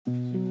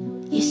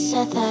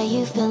said that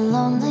you've been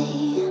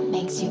lonely,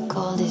 makes you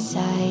cold as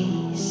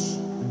ice.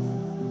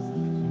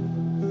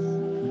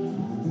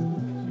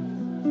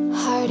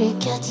 Hard to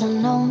get to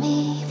know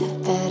me,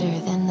 but better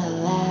than the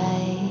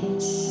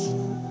lies.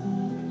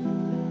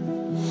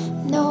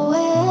 No way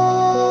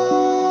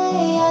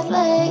I'd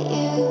let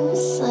you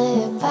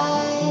slip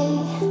by.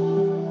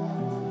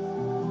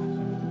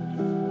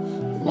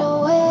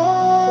 No way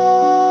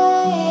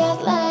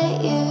I'd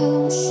let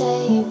you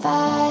say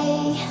bye.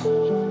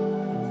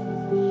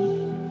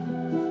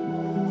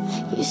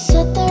 You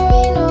said there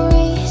ain't no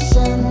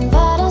reason,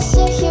 but I'll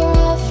sit here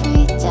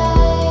every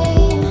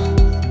day,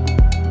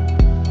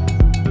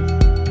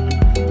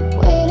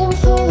 waiting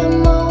for the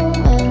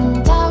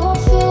moment I won't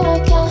feel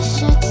like I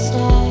should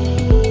stay.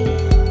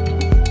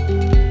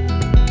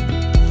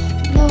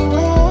 No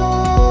way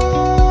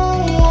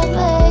I'd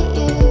let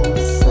you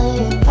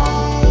slip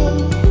by.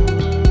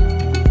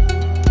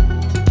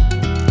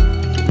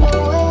 No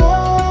way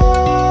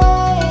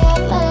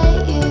I'd let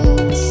you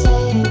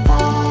say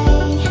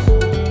bye.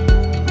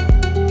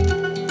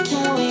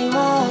 Can we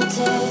watch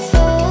it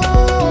fade,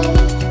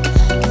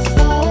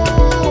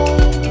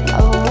 fade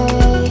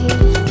away?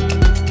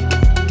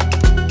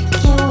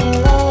 Can we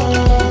let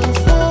it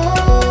fade,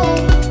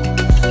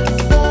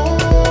 fade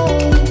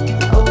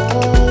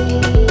away?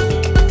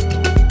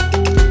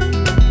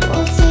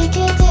 We'll take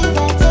it day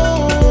by day.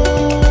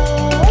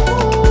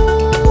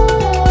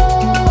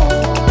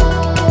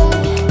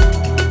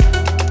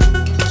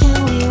 Can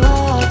we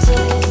watch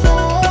it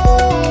fade,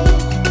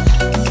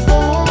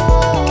 fade away?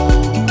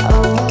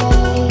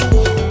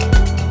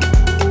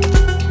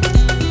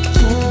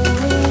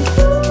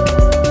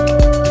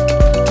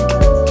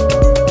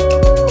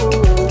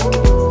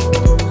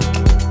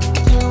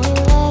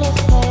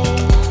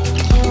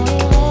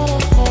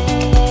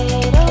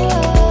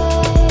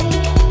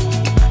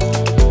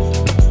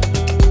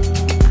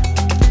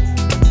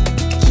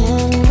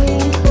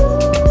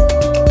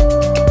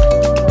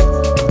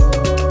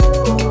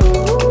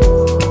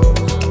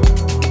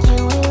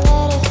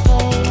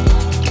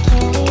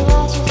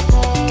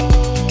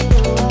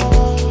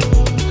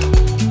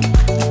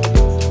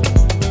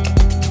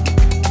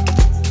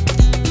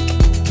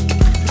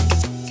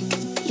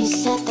 You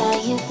said that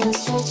you've been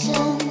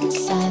searching,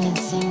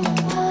 silencing your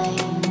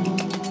mind,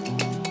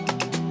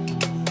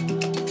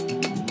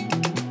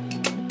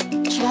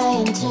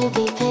 trying to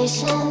be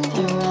patient,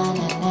 but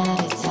running out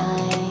of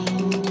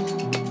time.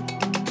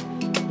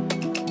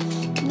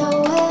 No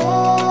way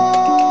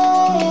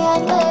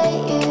I'd let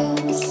you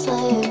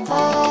slip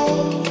by.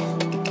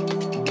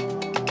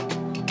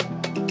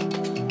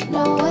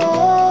 No way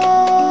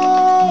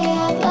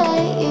I'd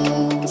let you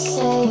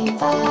say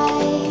bye.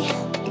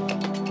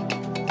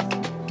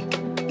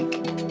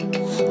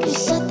 You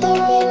said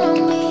there ain't no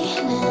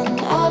meaning,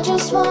 I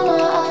just wanna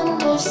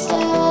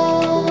understand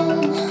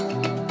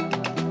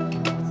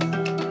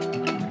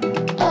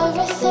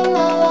everything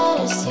that led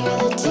us here,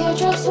 the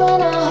teardrops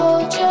when I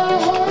hold your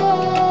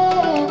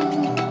hand.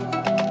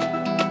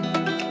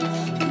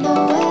 No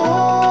way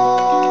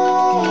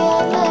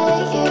I'd let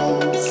you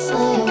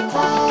slip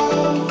by.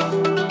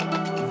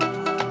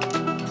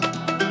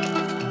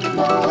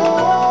 No way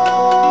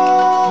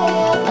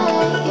I'd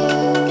let you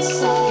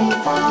say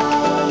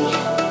bye.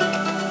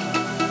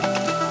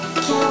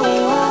 Can we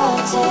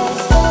watch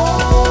it?